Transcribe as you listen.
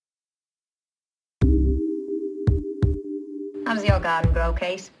How does your garden grow,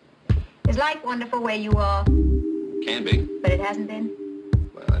 Case? Is life wonderful where you are? Can be. But it hasn't been?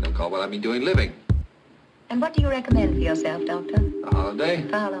 Well, I don't call what I've been doing living. And what do you recommend for yourself, Doctor? A holiday?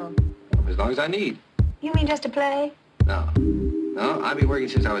 For how long? As long as I need. You mean just to play? No. No, I've been working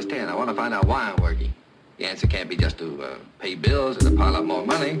since I was 10. I want to find out why I'm working. The answer can't be just to pay bills and to pile up more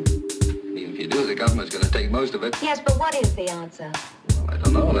money. Even if you do, the government's going to take most of it. Yes, but what is the answer? Well, I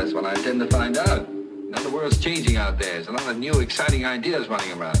don't know. That's what I intend to find out. Now the world's changing out there. There's a lot of new, exciting ideas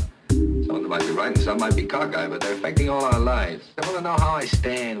running around. Some of them might be right and some might be cockeyed, but they're affecting all our lives. I want to know how I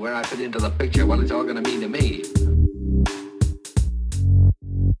stand, where I fit into the picture, what it's all going to mean to me.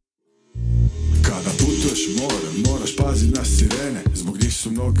 Kada putuješ morem, moraš pazit na sirene. Zbog njih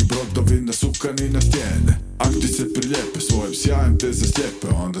su mnogi brodovi nasukani na stijene. Ako ti se prilijepe, svojim sjajem te zaslijepe,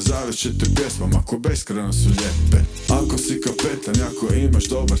 onda zaveće te pjesmama ko beskreno su lijepe. Ako si kapetan, ako imaš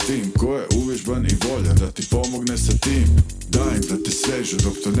dobar tim ko je uvježban i voljan da ti pomogne sa tim, daj im da te svežu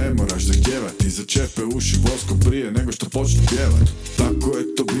dok to ne moraš zahtjevati. Začepe uši voskom prije nego što počnu pjevat. Tako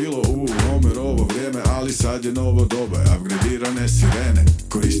je to bilo u Homerovo vrijeme, ali sad je novo doba, upgradirane sirene.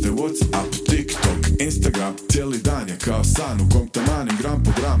 Koriste Whatsapp, TikTok, Instagram, cijeli dan je kao san u kom tamanim gram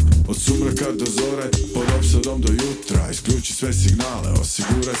po gram. Od sumraka do zore, pod opsadom do jutra. Isključi sve signale,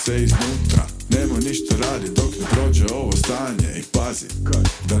 osiguraj se iznutra. Nemoj ništa radi dok ne prođe ovo stanje. I pazi,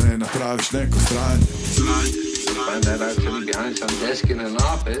 da ne napraviš neko sranje. Find that out sitting behind some desk in an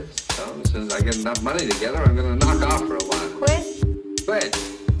office. So as soon as I get enough money together, I'm going to knock off for a while. Quit? Quit.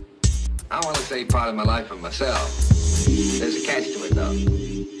 I want to save part of my life for myself. There's a catch to it, though.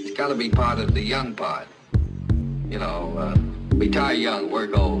 It's got to be part of the young part. You know, retire young,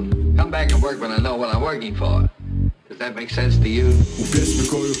 work old. Come back and work when I know what I'm working for. Does that make sense to you? U pjesmi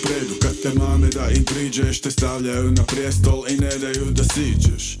koju predu, kad te mame da im priđeš, te stavljaju na prijestol i ne daju da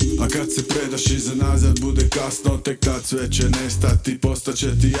siđeš. A kad se predaš iza nazad bude kasno, tek tad sve će nestati,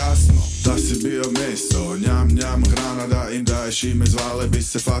 postaće ti jasno da si bio meso, njam njam hrana, da im daješ ime, zvale bi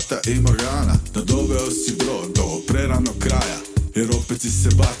se Fata i Morgana. Da doveo si brod do preranog kraja, jer opet si se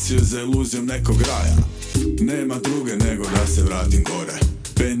bacio za iluzijom nekog raja. Nema druge nego da se vratim gore,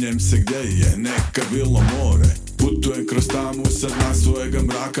 penjem se gdje je nekad bilo more. Putujem kroz tamu sad na svojega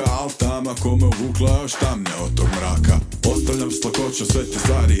mraka, al tama ko me uvukla još tamne od tog mraka. Ostavljam s lakoćom sve te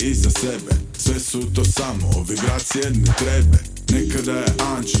stvari iza sebe, sve su to samo vibracije jedne trebe. Nekada je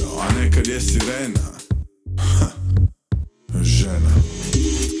anđeo, a nekad je sirena. Žena.